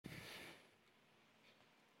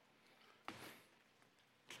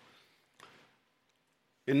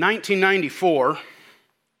In 1994,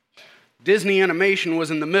 Disney Animation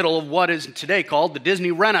was in the middle of what is today called the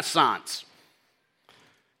Disney Renaissance.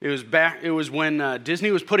 It was when Disney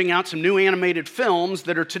was putting out some new animated films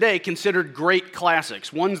that are today considered great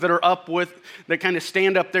classics, ones that are that kind of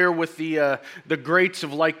stand up there with the greats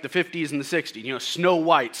of like the 50s and the 60s, Snow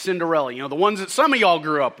White, Cinderella, the ones that some of y'all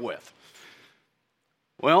grew up with.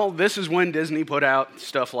 Well, this is when Disney put out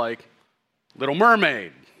stuff like Little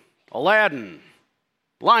Mermaid, Aladdin,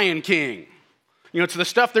 Lion King. It's the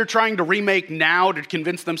stuff they're trying to remake now to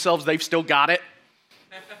convince themselves they've still got it.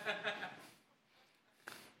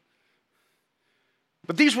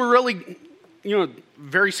 But these were really,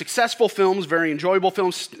 very successful films, very enjoyable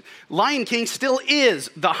films. Lion King still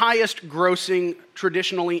is the highest grossing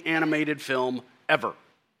traditionally animated film ever.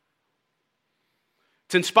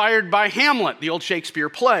 It's inspired by Hamlet, the old Shakespeare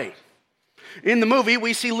play. In the movie,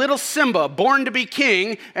 we see little Simba born to be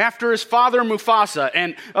king after his father Mufasa,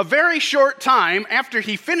 and a very short time after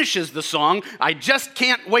he finishes the song, "I just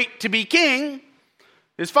can't wait to be king,"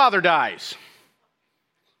 his father dies.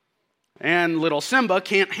 And little Simba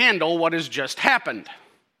can't handle what has just happened.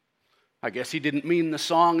 I guess he didn't mean the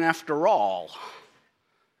song after all.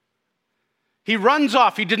 He runs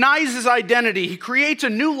off, he denies his identity, he creates a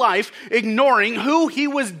new life, ignoring who he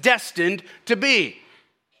was destined to be.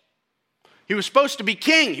 He was supposed to be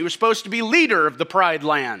king. He was supposed to be leader of the Pride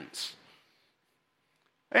Lands.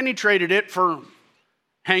 And he traded it for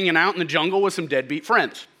hanging out in the jungle with some deadbeat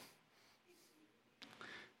friends.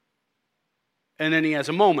 And then he has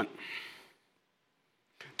a moment.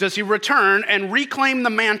 Does he return and reclaim the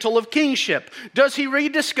mantle of kingship? Does he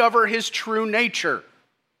rediscover his true nature?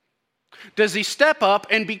 Does he step up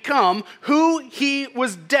and become who he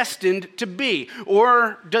was destined to be?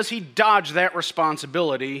 Or does he dodge that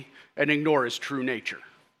responsibility and ignore his true nature?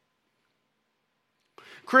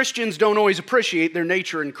 Christians don't always appreciate their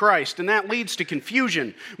nature in Christ, and that leads to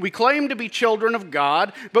confusion. We claim to be children of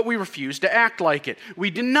God, but we refuse to act like it. We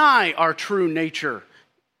deny our true nature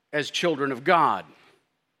as children of God.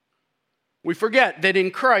 We forget that in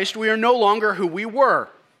Christ we are no longer who we were,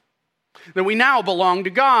 that we now belong to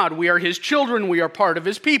God. We are His children. We are part of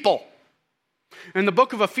His people. And the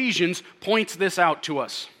book of Ephesians points this out to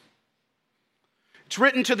us. It's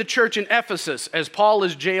written to the church in Ephesus as Paul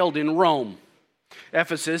is jailed in Rome.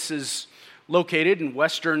 Ephesus is located in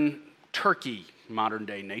western Turkey,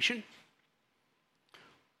 modern-day nation,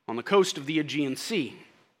 on the coast of the Aegean Sea.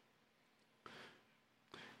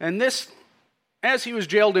 And as he was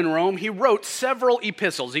jailed in Rome, he wrote several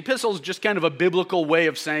epistles. Epistles is just kind of a biblical way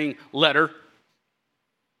of saying letter.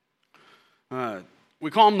 We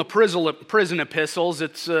call them the prison epistles.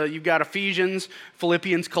 You've got Ephesians,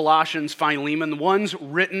 Philippians, Colossians, Philemon, the ones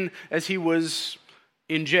written as he was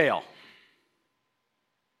in jail.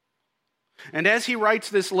 And as he writes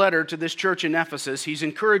this letter to this church in Ephesus, he's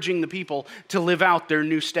encouraging the people to live out their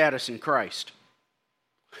new status in Christ.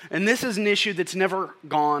 And this is an issue that's never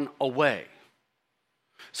gone away.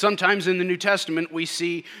 Sometimes in the New Testament, we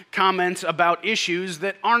see comments about issues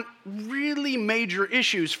that aren't really major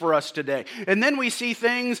issues for us today. And then we see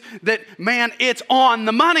things that, man, it's on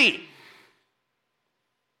the money.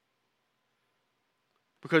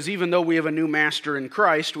 Because even though we have a new master in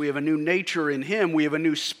Christ, we have a new nature in Him, we have a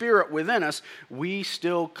new spirit within us, we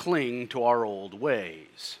still cling to our old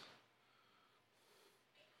ways.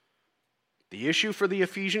 The issue for the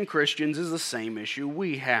Ephesian Christians is the same issue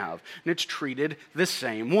we have, and it's treated the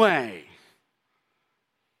same way.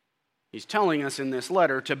 He's telling us in this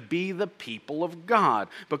letter to be the people of God,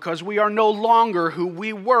 because we are no longer who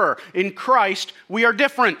we were. In Christ, we are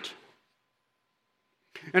different.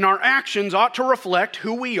 And our actions ought to reflect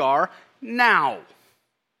who we are now.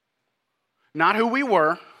 Not who we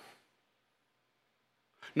were,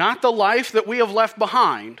 not the life that we have left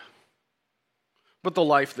behind, but the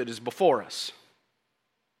life that is before us.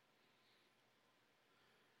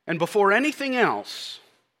 And before anything else,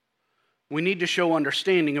 we need to show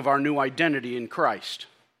understanding of our new identity in Christ.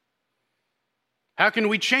 How can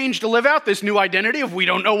we change to live out this new identity if we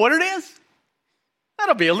don't know what it is?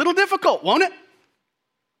 That'll be a little difficult, won't it?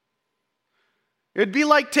 It'd be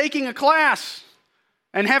like taking a class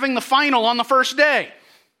and having the final on the first day.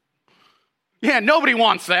 Yeah, nobody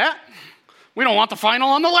wants that. We don't want the final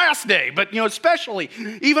on the last day, but especially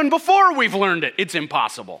even before we've learned it, it's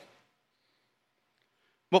impossible.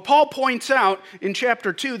 But Paul points out in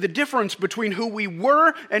chapter 2 the difference between who we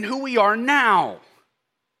were and who we are now.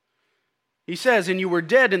 He says, "And you were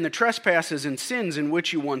dead in the trespasses and sins in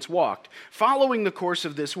which you once walked, following the course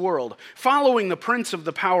of this world, following the prince of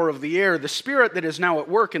the power of the air, the spirit that is now at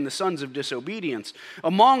work in the sons of disobedience,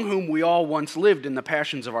 among whom we all once lived in the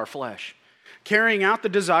passions of our flesh, carrying out the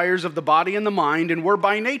desires of the body and the mind, and were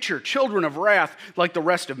by nature children of wrath like the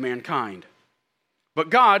rest of mankind. But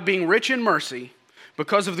God, being rich in mercy,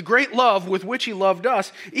 because of the great love with which he loved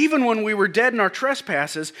us, even when we were dead in our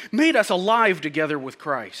trespasses, made us alive together with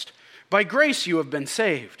Christ. By grace you have been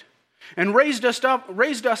saved, and raised us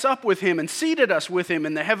up with him and seated us with him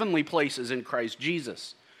in the heavenly places in Christ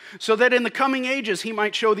Jesus, so that in the coming ages he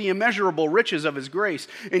might show the immeasurable riches of his grace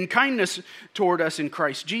in kindness toward us in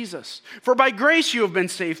Christ Jesus. For by grace you have been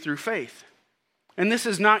saved through faith. And this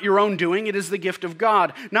is not your own doing, it is the gift of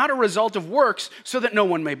God, not a result of works, so that no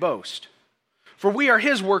one may boast. For we are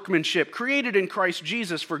his workmanship, created in Christ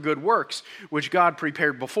Jesus for good works, which God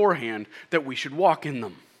prepared beforehand that we should walk in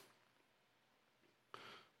them.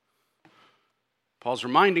 Paul's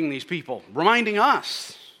reminding these people, reminding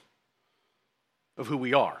us of who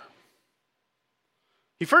we are.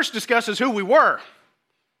 He first discusses who we were.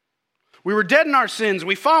 We were dead in our sins.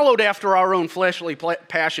 We followed after our own fleshly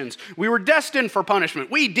passions. We were destined for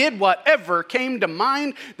punishment. We did whatever came to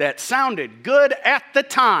mind that sounded good at the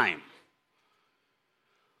time.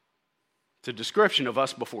 It's a description of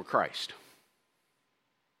us before Christ.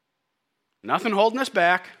 Nothing holding us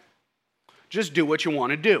back. Just do what you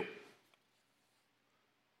want to do.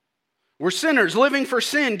 We're sinners living for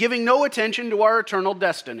sin, giving no attention to our eternal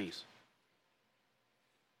destinies.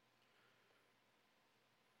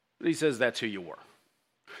 But he says that's who you were.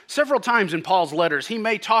 Several times in Paul's letters, he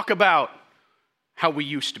may talk about how we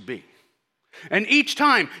used to be. And each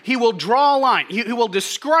time, he will draw a line. He will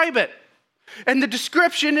describe it. And the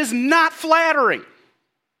description is not flattering.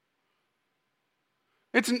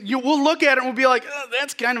 We'll look at it and we'll be like, oh,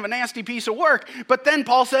 that's kind of a nasty piece of work. But then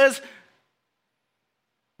Paul says,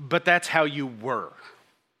 but that's how you were.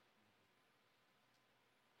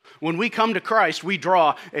 When we come to Christ, we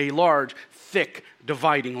draw a large, thick,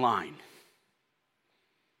 dividing line.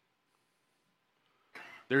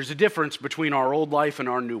 There's a difference between our old life and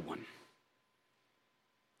our new one.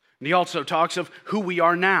 And he also talks of who we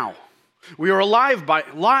are now. We are alive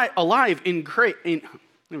in Christ. Let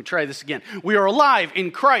me try this again. We are alive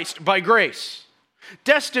in Christ by grace,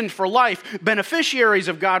 destined for life, beneficiaries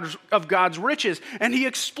of God's riches. And he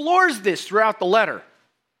explores this throughout the letter.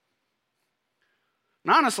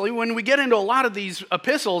 And honestly, when we get into a lot of these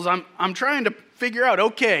epistles, I'm trying to figure out,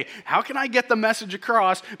 okay, how can I get the message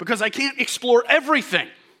across? Because I can't explore everything.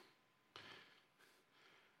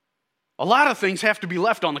 A lot of things have to be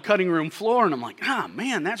left on the cutting room floor, and I'm like,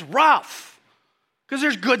 man, that's rough. Because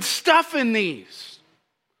there's good stuff in these.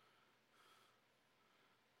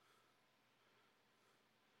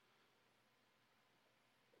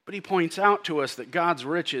 But he points out to us that God's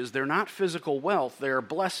riches, they're not physical wealth, they're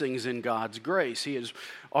blessings in God's grace. He has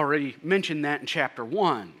already mentioned that in chapter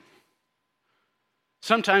 1.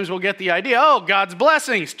 Sometimes we'll get the idea, God's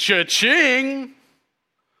blessings, cha-ching.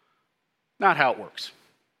 Not how it works.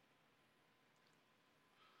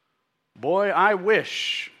 Boy, I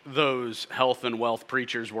wish those health and wealth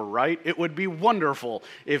preachers were right. It would be wonderful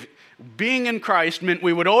if being in Christ meant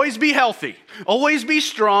we would always be healthy, always be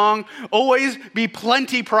strong, always be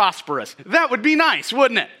plenty prosperous. That would be nice,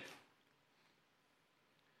 wouldn't it?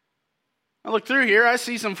 I look through here, I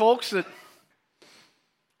see some folks that,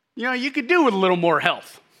 you could do with a little more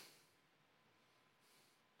health.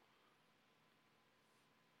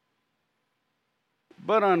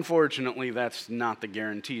 But unfortunately, that's not the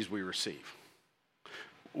guarantees we receive.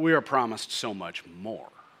 We are promised so much more.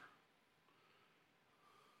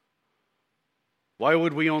 Why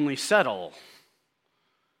would we only settle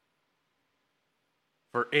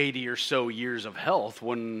for 80 or so years of health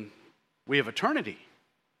when we have eternity?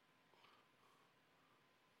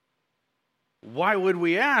 Why would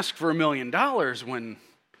we ask for $1 million when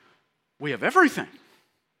we have everything?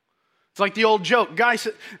 It's like the old joke,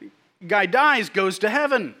 guy dies, goes to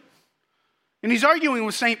heaven. And he's arguing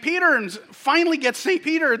with St. Peter and finally gets St.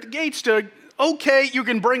 Peter at the gates to, okay, you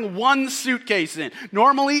can bring one suitcase in.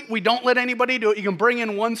 Normally, we don't let anybody do it. You can bring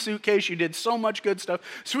in one suitcase. You did so much good stuff.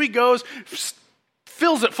 So he goes,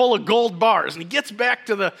 fills it full of gold bars, and he gets back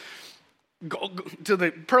to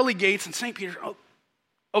the pearly gates, and St. Peter,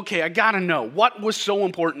 okay, I got to know. What was so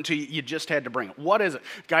important to you? You just had to bring it. What is it?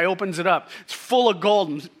 Guy opens it up. It's full of gold.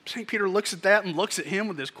 And St. Peter looks at that and looks at him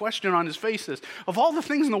with this question on his face. Says, of all the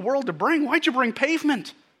things in the world to bring, why'd you bring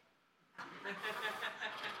pavement?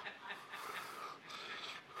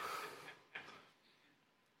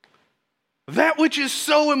 That which is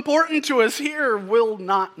so important to us here will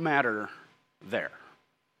not matter there.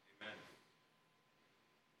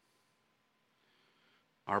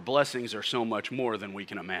 Our blessings are so much more than we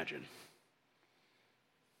can imagine.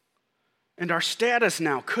 And our status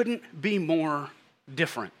now couldn't be more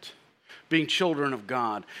different. being children of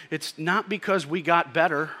God. It's not because we got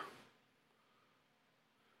better.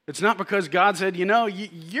 It's not because God said,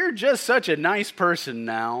 you're just such a nice person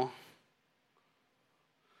now.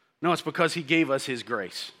 No, it's because he gave us his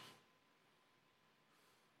grace.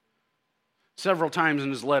 Several times in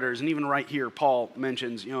his letters, and even right here, Paul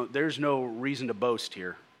mentions, there's no reason to boast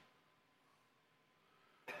here.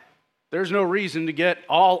 There's no reason to get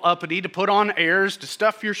all uppity, to put on airs, to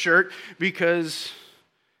stuff your shirt, because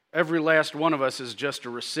every last one of us is just a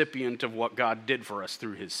recipient of what God did for us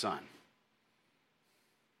through his Son.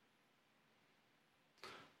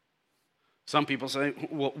 Some people say,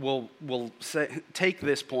 will say, take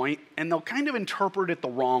this point, and they'll kind of interpret it the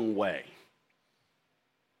wrong way.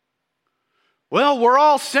 Well, we're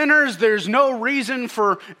all sinners. There's no reason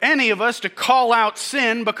for any of us to call out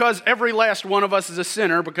sin because every last one of us is a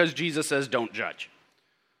sinner because Jesus says don't judge.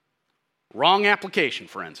 Wrong application,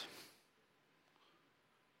 friends.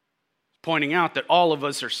 Pointing out that all of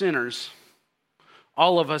us are sinners.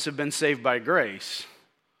 All of us have been saved by grace.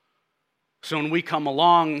 So when we come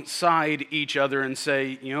alongside each other and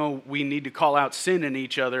say, we need to call out sin in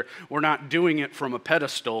each other, we're not doing it from a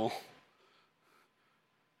pedestal.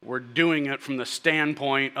 We're doing it from the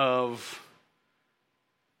standpoint of,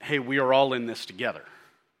 hey, we are all in this together.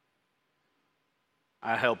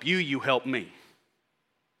 I help you, you help me.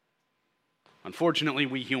 Unfortunately,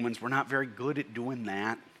 we humans, we're not very good at doing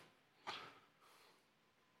that.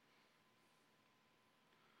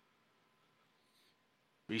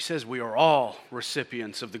 He says we are all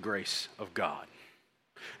recipients of the grace of God.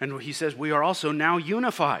 And he says we are also now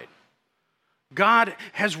unified. God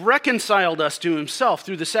has reconciled us to himself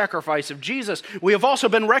through the sacrifice of Jesus. We have also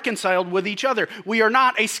been reconciled with each other. We are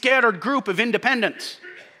not a scattered group of independents.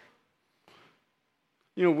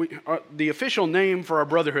 The official name for our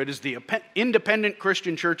brotherhood is the Independent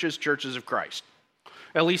Christian Churches, Churches of Christ.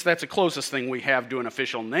 At least that's the closest thing we have to an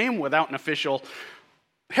official name. Without an official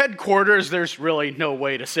headquarters, there's really no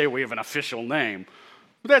way to say we have an official name.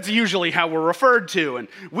 But that's usually how we're referred to, and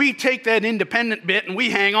we take that independent bit and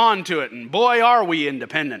we hang on to it, and boy, are we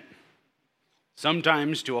independent.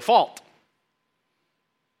 Sometimes to a fault.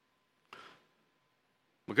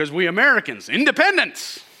 Because we Americans,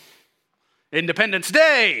 independence. Independence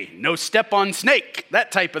Day, no step on snake,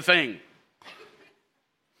 that type of thing.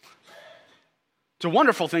 It's a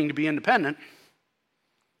wonderful thing to be independent.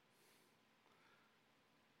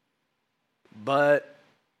 But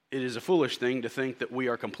it is a foolish thing to think that we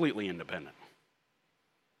are completely independent.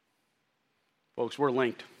 Folks, we're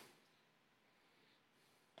linked.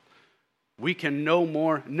 We can no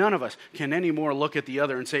more, none of us can anymore look at the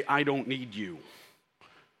other and say, I don't need you.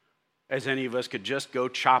 As any of us could just go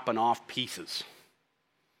chopping off pieces.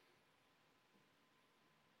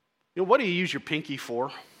 What do you use your pinky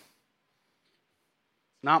for?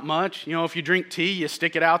 Not much. If you drink tea, you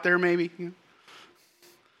stick it out there maybe.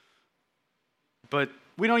 But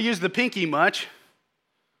we don't use the pinky much.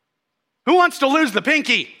 Who wants to lose the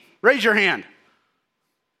pinky? Raise your hand.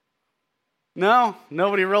 No?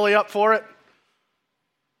 Nobody really up for it?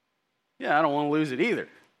 Yeah, I don't want to lose it either.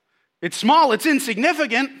 It's small, it's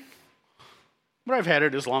insignificant, but I've had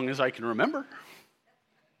it as long as I can remember.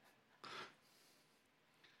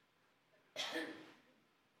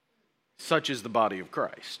 Such is the body of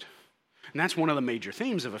Christ. And that's one of the major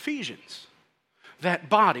themes of Ephesians. That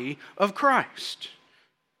body of Christ.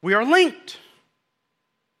 We are linked.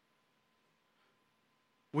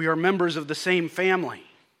 We are members of the same family.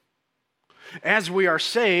 As we are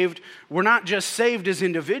saved, we're not just saved as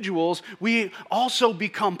individuals, we also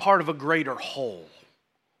become part of a greater whole.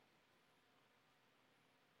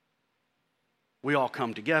 We all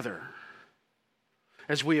come together.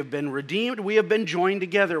 As we have been redeemed, we have been joined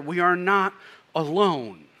together. We are not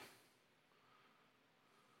alone.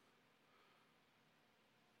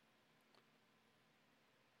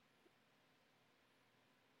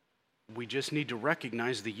 We just need to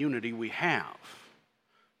recognize the unity we have.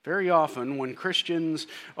 Very often when Christians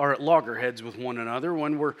are at loggerheads with one another,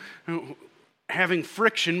 when we're having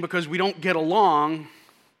friction because we don't get along,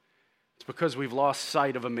 it's because we've lost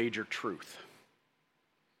sight of a major truth.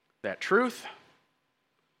 That truth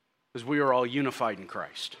is we are all unified in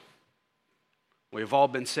Christ. We have all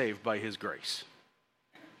been saved by his grace.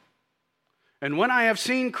 And when I have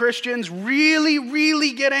seen Christians really,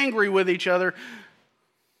 really get angry with each other,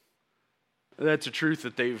 that's a truth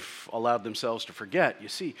that they've allowed themselves to forget. You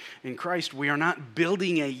see, in Christ, we are not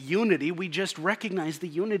building a unity. We just recognize the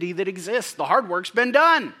unity that exists. The hard work's been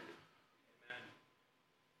done.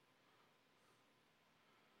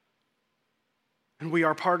 Amen. And we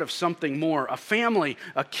are part of something more, a family,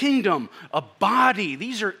 a kingdom, a body.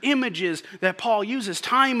 These are images that Paul uses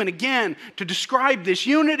time and again to describe this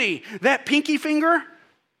unity. That pinky finger,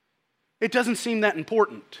 it doesn't seem that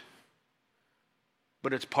important,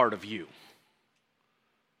 but it's part of you.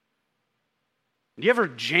 Do you ever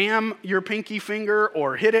jam your pinky finger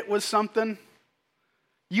or hit it with something?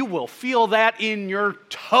 You will feel that in your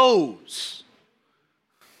toes.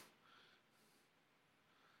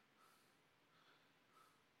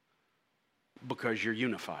 Because you're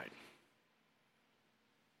unified.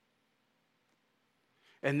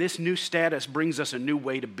 And this new status brings us a new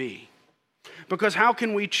way to be. Because how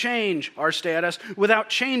can we change our status without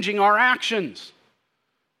changing our actions?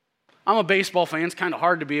 I'm a baseball fan. It's kind of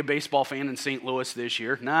hard to be a baseball fan in St. Louis this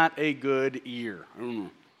year. Not a good year. I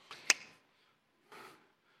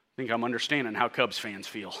think I'm understanding how Cubs fans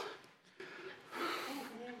feel.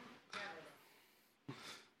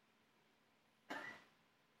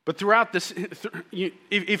 But throughout this,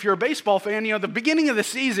 if you're a baseball fan, the beginning of the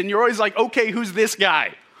season, you're always like, okay, who's this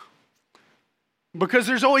guy? Because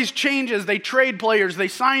there's always changes. They trade players. They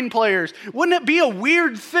sign players. Wouldn't it be a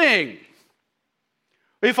weird thing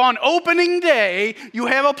if on opening day you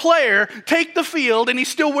have a player take the field and he's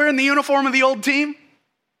still wearing the uniform of the old team?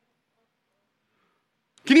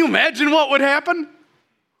 Can you imagine what would happen?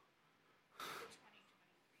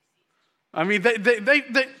 I mean,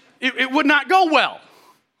 it would not go well.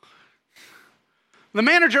 The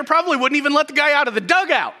manager probably wouldn't even let the guy out of the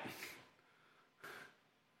dugout.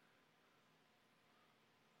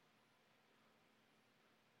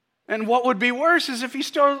 And what would be worse is if he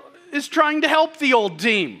still is trying to help the old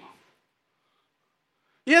team.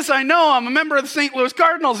 Yes, I know I'm a member of the St. Louis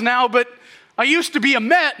Cardinals now, but I used to be a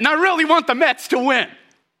Met, and I really want the Mets to win.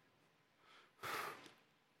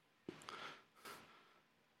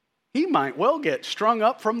 He might well get strung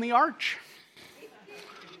up from the arch.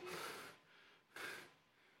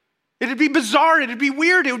 It'd be bizarre, it'd be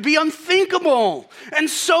weird, it would be unthinkable. And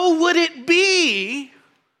so would it be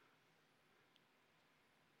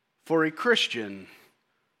for a Christian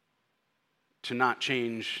to not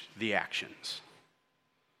change the actions.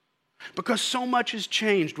 Because so much has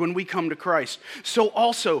changed when we come to Christ, so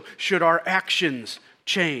also should our actions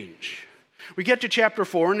change. We get to chapter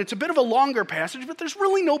 4, and it's a bit of a longer passage, but there's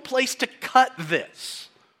really no place to cut this.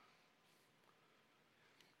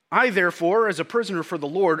 I, therefore, as a prisoner for the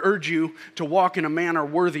Lord, urge you to walk in a manner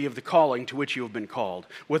worthy of the calling to which you have been called,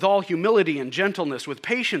 with all humility and gentleness, with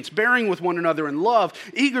patience, bearing with one another in love,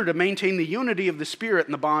 eager to maintain the unity of the Spirit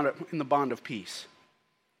in the bond of peace.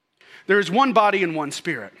 There is one body and one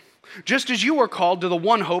Spirit, just as you are called to the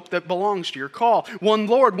one hope that belongs to your call. One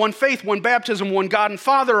Lord, one faith, one baptism, one God and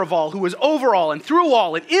Father of all, who is over all and through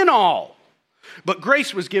all and in all. But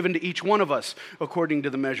grace was given to each one of us according to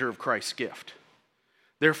the measure of Christ's gift.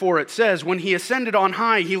 Therefore it says, when he ascended on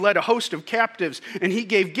high, he led a host of captives, and he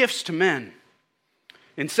gave gifts to men.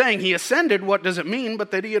 In saying he ascended, what does it mean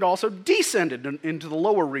but that he had also descended into the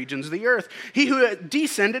lower regions of the earth? He who had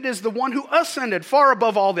descended is the one who ascended far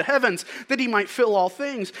above all the heavens, that he might fill all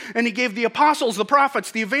things. And he gave the apostles, the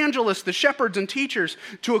prophets, the evangelists, the shepherds, and teachers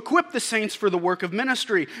to equip the saints for the work of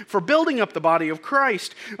ministry, for building up the body of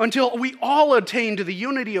Christ, until we all attain to the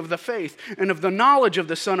unity of the faith and of the knowledge of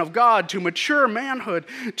the Son of God, to mature manhood,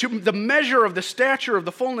 to the measure of the stature of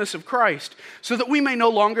the fullness of Christ, so that we may no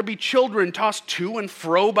longer be children tossed to and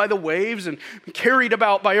fro by the waves and carried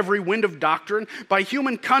about by every wind of doctrine, by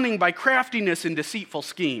human cunning, by craftiness and deceitful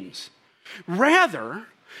schemes. Rather,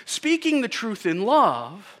 speaking the truth in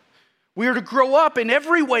love, we are to grow up in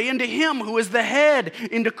every way into him who is the head,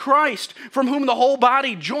 into Christ, from whom the whole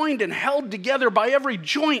body, joined and held together by every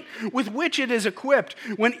joint with which it is equipped,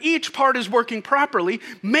 when each part is working properly,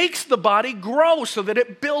 makes the body grow so that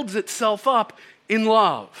it builds itself up in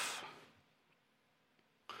love.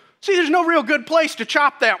 See, there's no real good place to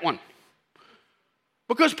chop that one,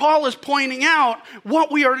 because Paul is pointing out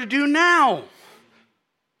what we are to do now.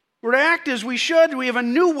 We're to act as we should. We have a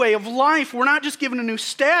new way of life. We're not just given a new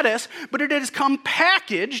status, but it has come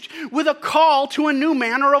packaged with a call to a new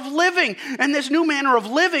manner of living. And this new manner of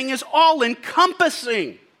living is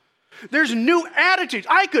all-encompassing. There's new attitudes.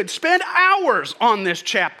 I could spend hours on this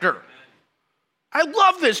chapter. I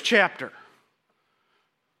love this chapter,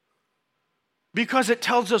 because it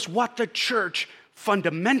tells us what the church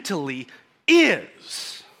fundamentally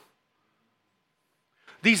is.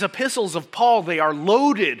 These epistles of Paul, they are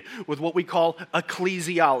loaded with what we call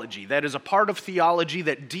ecclesiology. That is a part of theology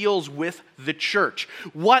that deals with the church.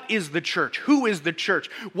 What is the church? Who is the church?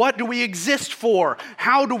 What do we exist for?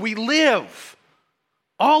 How do we live?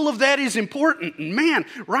 All of that is important. And man,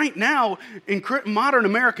 right now in modern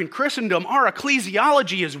American Christendom, our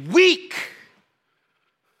ecclesiology is weak.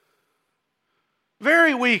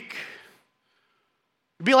 Very weak.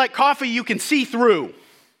 It'd be like coffee you can see through.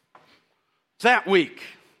 It's that weak.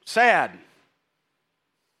 Sad.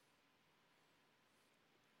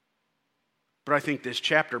 But I think this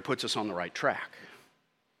chapter puts us on the right track.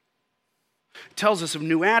 It tells us of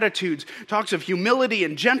new attitudes, talks of humility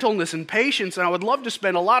and gentleness and patience, and I would love to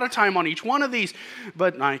spend a lot of time on each one of these,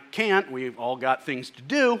 but I can't. We've all got things to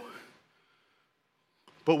do.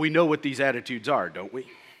 But we know what these attitudes are, don't we?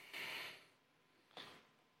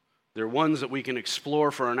 They're ones that we can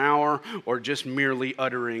explore for an hour, or just merely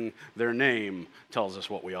uttering their name tells us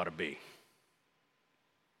what we ought to be.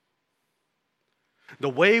 The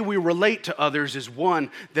way we relate to others is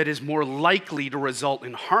one that is more likely to result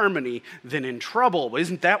in harmony than in trouble.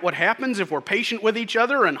 Isn't that what happens if we're patient with each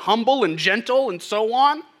other and humble and gentle and so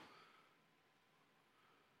on?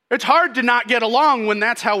 It's hard to not get along when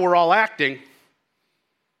that's how we're all acting.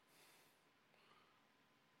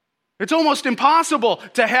 It's almost impossible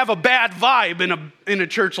to have a bad vibe in a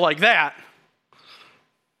church like that.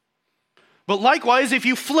 But likewise, if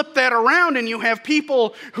you flip that around and you have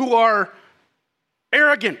people who are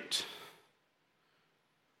arrogant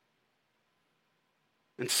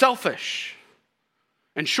and selfish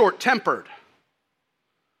and short-tempered,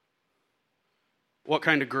 what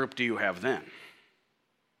kind of group do you have then?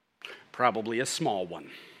 Probably a small one.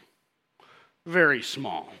 Very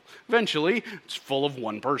small. Eventually, it's full of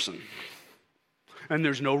one person. And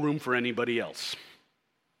there's no room for anybody else.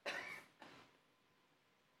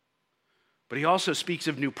 But he also speaks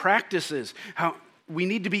of new practices, how we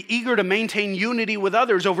need to be eager to maintain unity with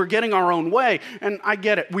others over getting our own way. And I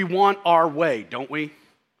get it. We want our way, don't we?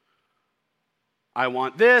 I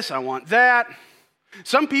want this, I want that.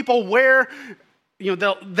 Some people wear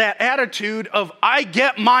that attitude of, I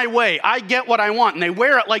get my way, I get what I want. And they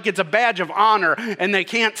wear it like it's a badge of honor, and they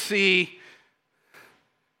can't see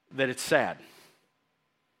that it's sad.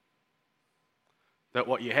 That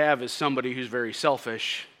what you have is somebody who's very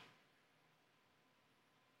selfish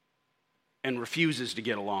and refuses to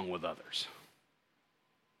get along with others.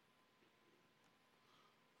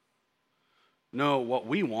 No, what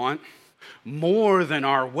we want, more than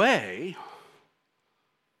our way,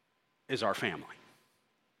 is our family,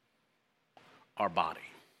 our body.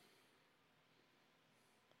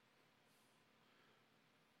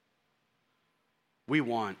 We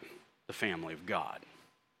want the family of God.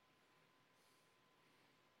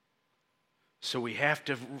 So we have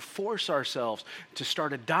to force ourselves to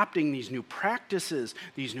start adopting these new practices,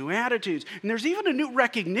 these new attitudes. And there's even a new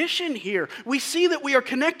recognition here. We see that we are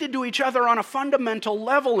connected to each other on a fundamental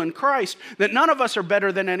level in Christ, that none of us are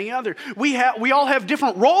better than any other. We all have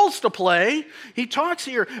different roles to play. He talks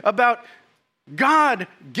here about God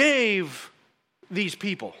gave these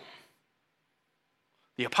people.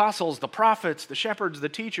 The apostles, the prophets, the shepherds, the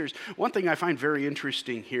teachers. One thing I find very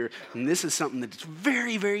interesting here, and this is something that's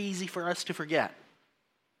very, very easy for us to forget.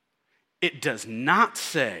 It does not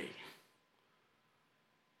say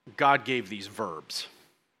God gave these verbs.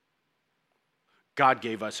 God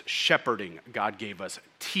gave us shepherding. God gave us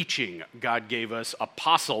teaching. God gave us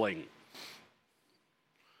apostling.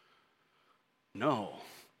 No,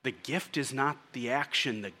 the gift is not the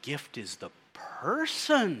action. The gift is the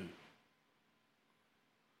person.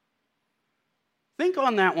 Think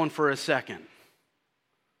on that one for a second.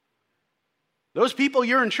 Those people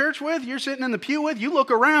you're in church with, you're sitting in the pew with, you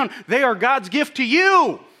look around, they are God's gift to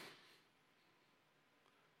you.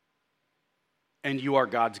 And you are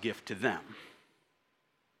God's gift to them.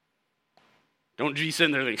 Don't you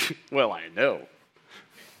sit there and think, well, I know.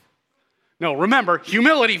 No, remember,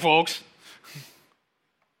 humility, folks.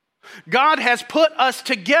 God has put us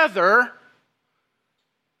together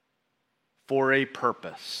for a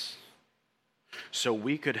purpose. So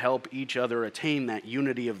we could help each other attain that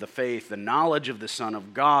unity of the faith, the knowledge of the Son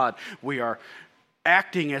of God. We are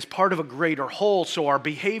acting as part of a greater whole so our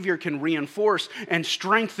behavior can reinforce and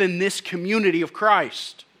strengthen this community of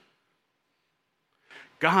Christ.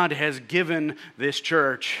 God has given this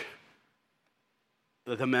church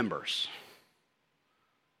the members.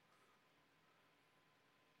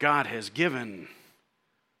 God has given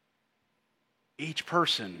each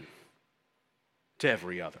person to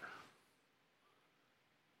every other.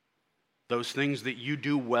 Those things that you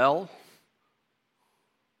do well,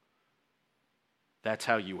 that's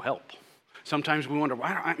how you help. Sometimes we wonder,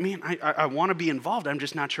 I want to be involved. I'm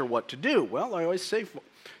just not sure what to do. Well, I always say,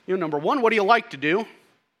 number one, what do you like to do?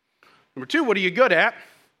 Number two, what are you good at?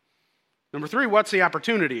 Number three, what's the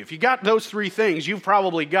opportunity? If you got those three things, you've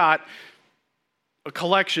probably got a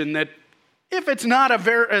collection that, if it's not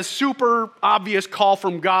a super obvious call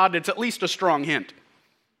from God, it's at least a strong hint.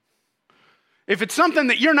 If it's something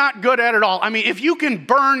that you're not good at all, I mean, if you can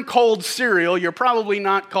burn cold cereal, you're probably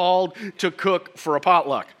not called to cook for a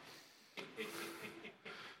potluck.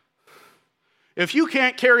 If you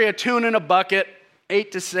can't carry a tune in a bucket,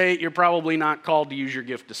 8 to say it, you're probably not called to use your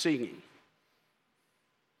gift of singing.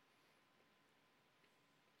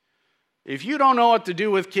 If you don't know what to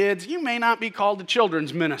do with kids, you may not be called to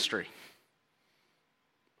children's ministry.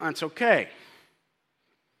 That's okay,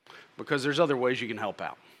 because there's other ways you can help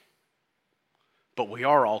out. But we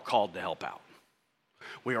are all called to help out.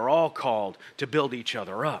 We are all called to build each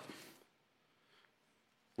other up.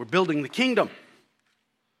 We're building the kingdom.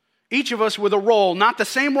 Each of us with a role, not the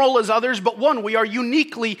same role as others, but one we are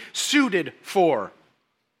uniquely suited for.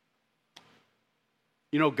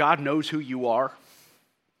 You know, God knows who you are.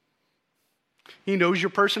 He knows your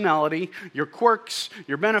personality, your quirks,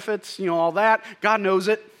 your benefits, all that. God knows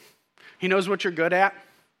it. He knows what you're good at.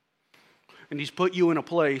 And He's put you in a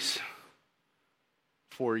place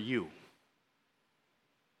for you.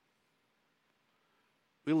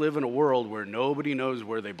 We live in a world where nobody knows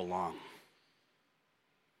where they belong.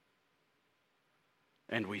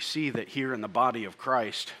 And we see that here in the body of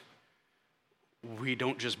Christ, we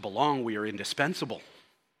don't just belong, we are indispensable.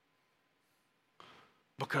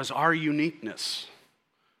 Because our uniqueness,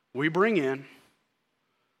 we bring in,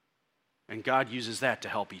 and God uses that to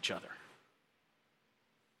help each other.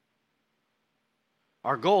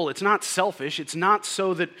 Our goal, it's not selfish. It's not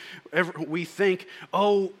so that we think,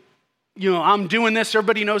 I'm doing this,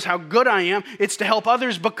 everybody knows how good I am. It's to help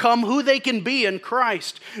others become who they can be in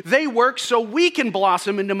Christ. They work so we can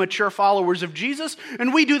blossom into mature followers of Jesus,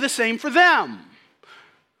 and we do the same for them.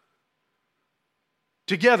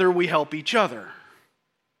 Together, we help each other.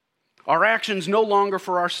 Our actions no longer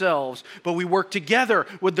for ourselves, but we work together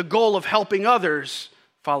with the goal of helping others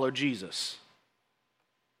follow Jesus.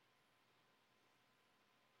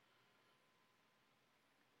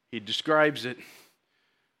 He describes it.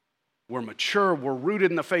 We're mature, we're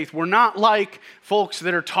rooted in the faith. We're not like folks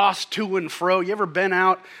that are tossed to and fro. You ever been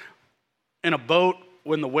out in a boat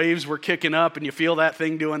when the waves were kicking up and you feel that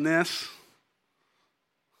thing doing this?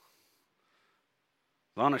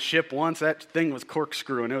 On a ship once, that thing was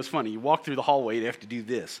corkscrewing. It was funny. You walk through the hallway, you have to do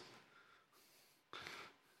this.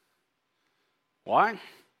 Why?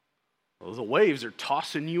 Well, the waves are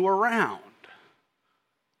tossing you around.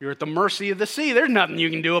 You're at the mercy of the sea. There's nothing you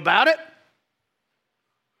can do about it.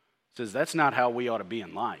 It says that's not how we ought to be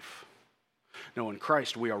in life. No, in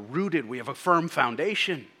Christ we are rooted. We have a firm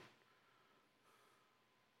foundation.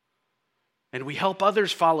 And we help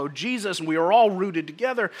others follow Jesus, and we are all rooted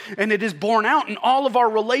together. And it is borne out in all of our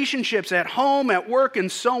relationships at home, at work,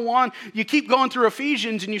 and so on. You keep going through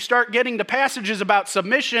Ephesians, and you start getting to passages about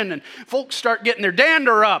submission, and folks start getting their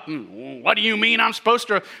dander up. What do you mean I'm supposed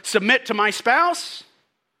to submit to my spouse?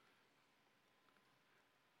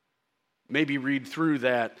 Maybe read through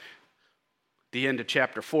that, the end of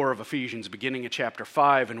chapter 4 of Ephesians, beginning of chapter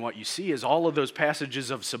 5, and what you see is all of those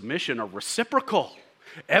passages of submission are reciprocal.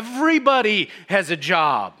 Everybody has a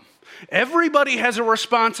job. Everybody has a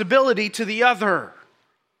responsibility to the other.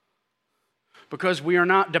 Because we are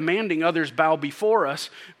not demanding others bow before us,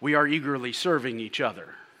 we are eagerly serving each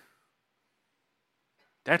other.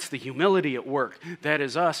 That's the humility at work. That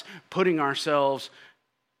is us putting ourselves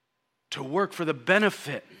to work for the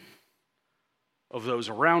benefit of those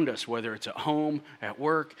around us, whether it's at home, at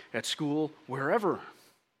work, at school, wherever.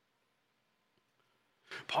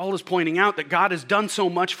 Paul is pointing out that God has done so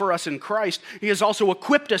much for us in Christ. He has also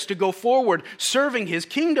equipped us to go forward serving His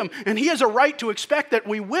kingdom, and He has a right to expect that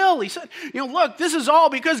we will. He said, look, this is all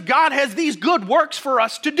because God has these good works for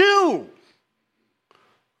us to do.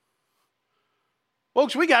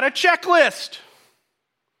 Folks, we got a checklist.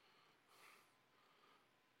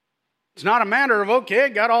 It's not a matter of, okay,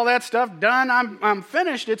 got all that stuff done, I'm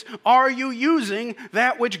finished. It's, are you using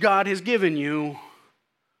that which God has given you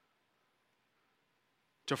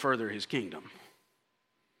to further His kingdom?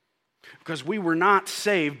 Because we were not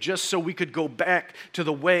saved just so we could go back to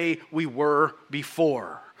the way we were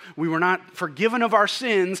before. We were not forgiven of our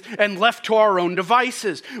sins and left to our own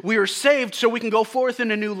devices. We are saved so we can go forth in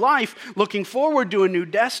a new life, looking forward to a new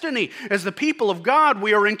destiny. As the people of God,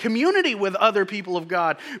 we are in community with other people of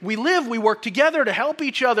God. We live, we work together to help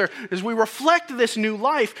each other as we reflect this new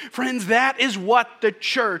life. Friends, that is what the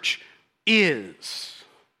church is.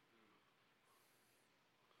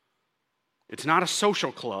 It's not a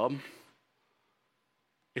social club.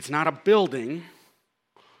 It's not a building.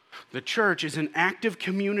 The church is an active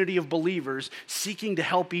community of believers seeking to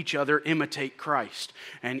help each other imitate Christ.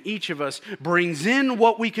 And each of us brings in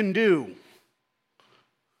what we can do.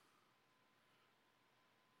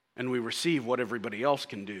 And we receive what everybody else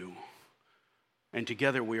can do. And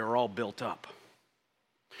together we are all built up.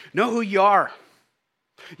 Know who you are.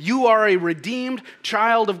 You are a redeemed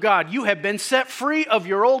child of God. You have been set free of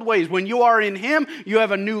your old ways. When you are in Him, you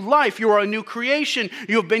have a new life. You are a new creation.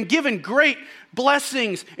 You have been given great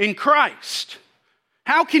blessings in Christ.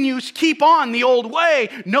 How can you keep on the old way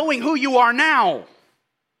knowing who you are now?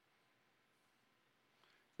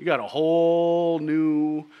 You got a whole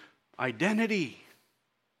new identity.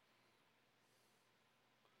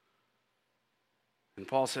 And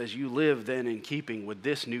Paul says you live then in keeping with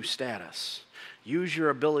this new status. Use your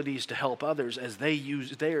abilities to help others as they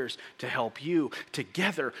use theirs to help you.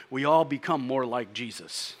 Together, we all become more like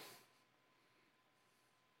Jesus.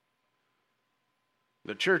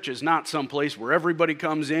 The church is not some place where everybody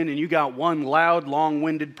comes in and you got one loud,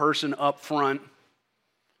 long-winded person up front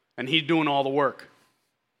and he's doing all the work.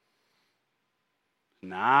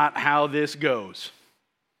 Not how this goes.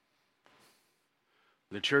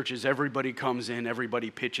 The church is everybody comes in, everybody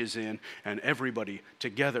pitches in, and everybody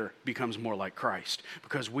together becomes more like Christ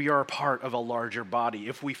because we are part of a larger body.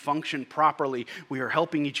 If we function properly, we are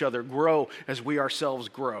helping each other grow as we ourselves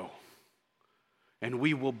grow. And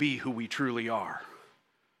we will be who we truly are,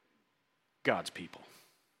 God's people.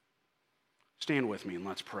 Stand with me and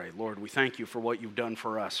let's pray. Lord, we thank you for what you've done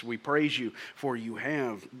for us. We praise you for you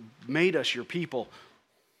have made us your people.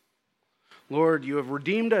 Lord, you have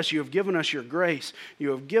redeemed us. You have given us your grace. You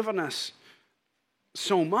have given us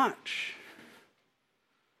so much.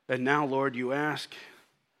 And now, Lord, you ask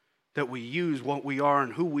that we use what we are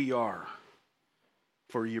and who we are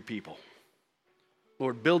for your people.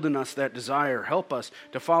 Lord, build in us that desire. Help us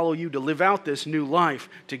to follow you, to live out this new life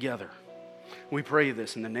together. We pray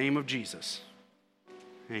this in the name of Jesus.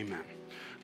 Amen.